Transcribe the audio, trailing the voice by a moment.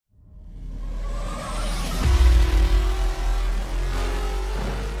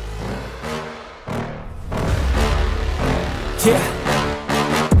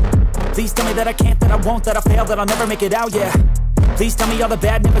Yeah. Please tell me that I can't, that I won't, that I fail, that I'll never make it out, yeah. Please tell me all the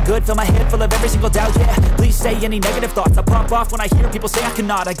bad, never good, fill my head full of every single doubt, yeah. Please say any negative thoughts, I pop off when I hear people say I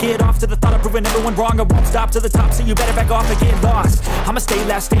cannot. I get off to the thought of proving everyone wrong, I won't stop to the top, so you better back off and get lost. I'ma stay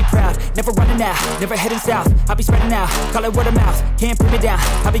loud, stay proud, never running out, never heading south. I'll be spreading out, call it word of mouth, can't put me down,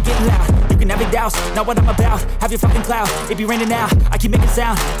 I'll be getting loud. You can have your doubts, not what I'm about, have your fucking clout, it be raining now, I keep making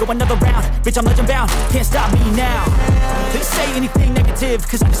sound, go another round, bitch I'm legend bound, can't stop me now. Please say anything negative,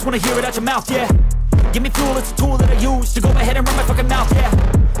 cause I just wanna hear it out your mouth, yeah. Give me fuel, it's a tool that I use to go ahead and run my fucking mouth, yeah.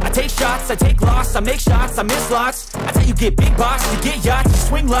 I take shots, I take loss, I make shots, I miss lots. That's how you get big box, you get yachts, you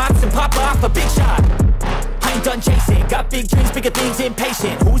swing lots and pop off a big shot. I ain't done chasing, got big dreams, bigger things,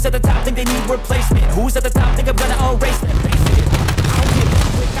 impatient. Who's at the top think they need replacement? Who's at the top think I'm gonna erase them? Face it,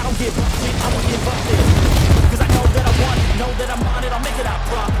 I don't give up quick, I don't give up this. Cause I know that I want it, know that I'm on it, I'll make it, I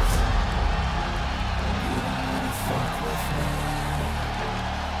promise.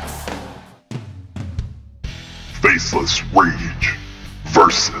 FacelessRAGE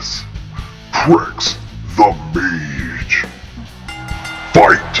versus Crexthemage.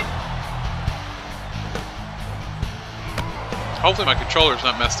 Fight! Hopefully my controller's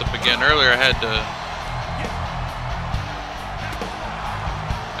not messed up again. Earlier I had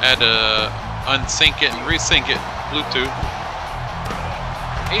to unsync it and resync it Bluetooth.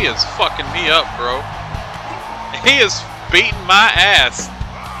 He is fucking me up, bro. He is beating my ass.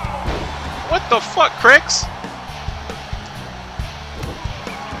 What the fuck, Crex?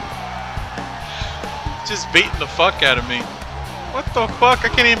 Just beating the fuck out of me. What the fuck? I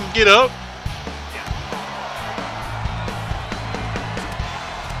can't even get up.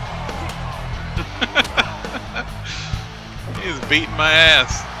 He's beating my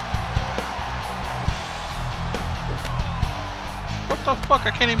ass. What the fuck?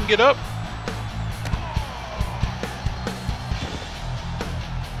 I can't even get up.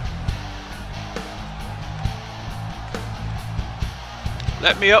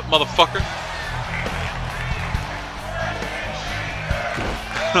 Let me up, motherfucker.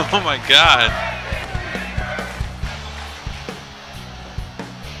 Oh my god.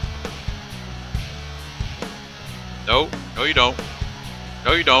 No, no you don't.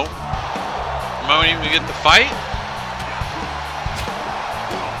 No you don't. Am I even gonna get the fight?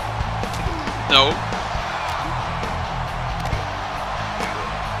 No.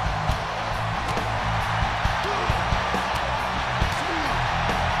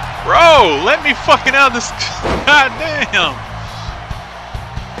 Bro, let me fucking out of this. Goddamn.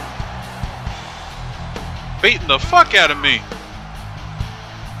 Beating the fuck out of me.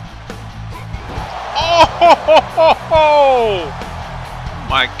 Oh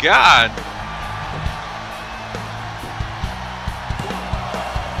my god.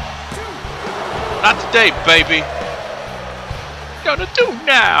 Not today, baby. Gonna do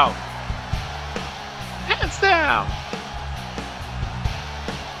now. Hands down.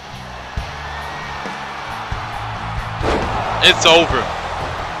 It's over.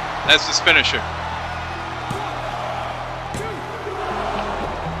 That's his finisher.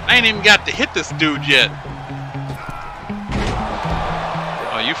 I ain't even got to hit this dude yet.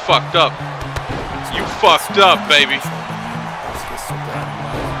 Oh, you fucked up. You fucked up, baby.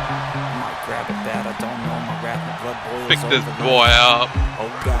 Pick this boy up.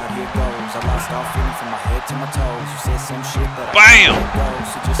 Bam!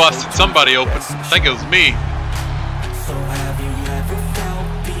 Busted somebody open. I think it was me.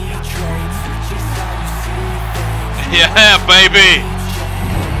 Yeah, baby.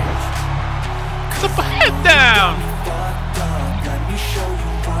 Put my head down.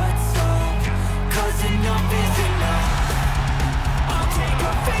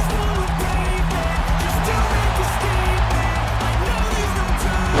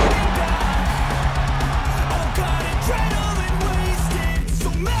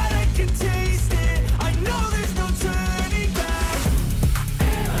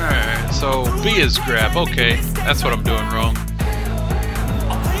 Alright, so B is grab. Okay, that's what I'm doing wrong.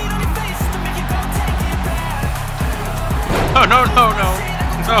 No, no, no, no,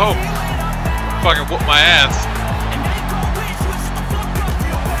 no. Fucking whoop my ass.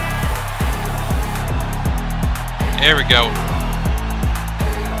 There we go.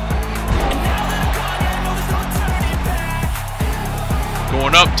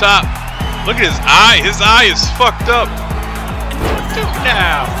 Going up top. Look at his eye. His eye is fucked up. Do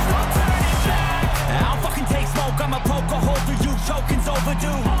now. I'll fucking take smoke. I'm a poke a hole through you. Choking's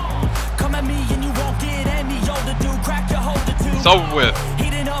overdue. Come at me and you won't get any older, dude. Crack your holder too. It's over with.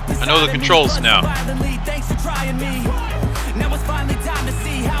 I know the controls now.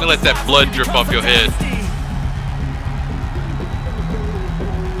 Let that blood drip off your head.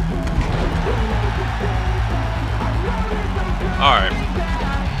 Alright.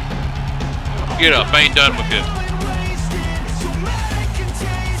 Get up, I ain't done with it.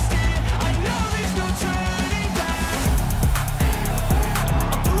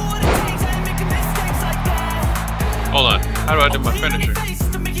 Hold on, how do I do my finisher?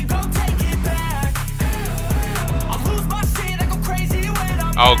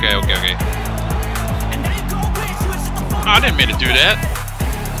 Oh, okay. I didn't mean to do that.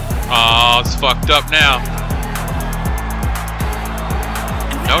 Oh, it's fucked up now.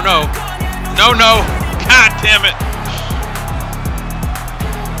 No. God damn it.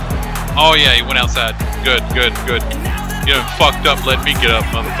 Oh yeah, he went outside. Good. You done fucked up, let me get up,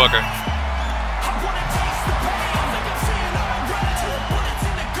 motherfucker.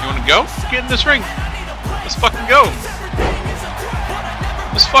 You wanna go? Get in this ring. Let's fucking go.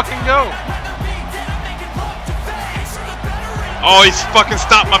 Let's fucking go. Oh, he's fucking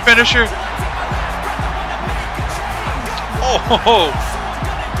stopped my finisher. Oh,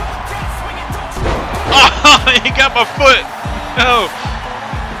 he got my foot. No.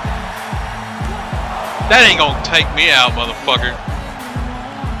 That ain't gonna take me out, motherfucker.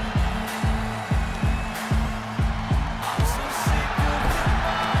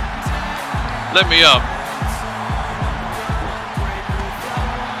 Let me up.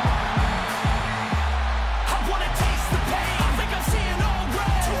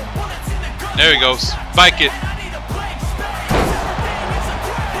 There he goes. Spike it.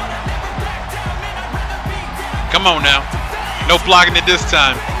 Come on now. No blocking it this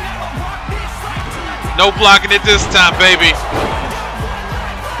time. No blocking it this time, baby.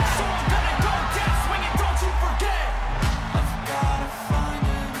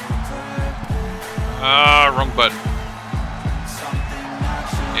 Ah, wrong button.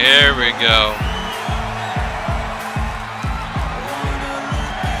 There we go.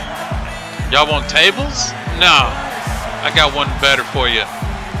 Y'all want tables? No. I got one better for you.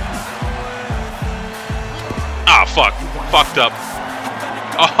 Ah, fuck. Fucked up.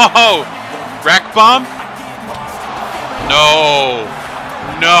 Oh! Rack bomb? No.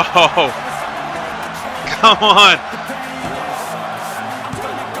 Come on.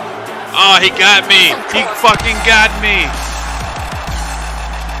 Oh, he got me. He fucking got me.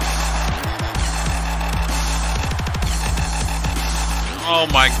 Oh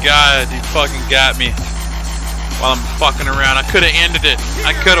my god, he fucking got me while I'm fucking around. I could have ended it.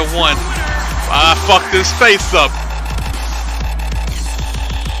 I could have won. I fucked his face up.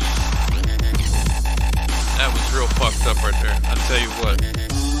 That was real fucked up right there. I'll tell you what.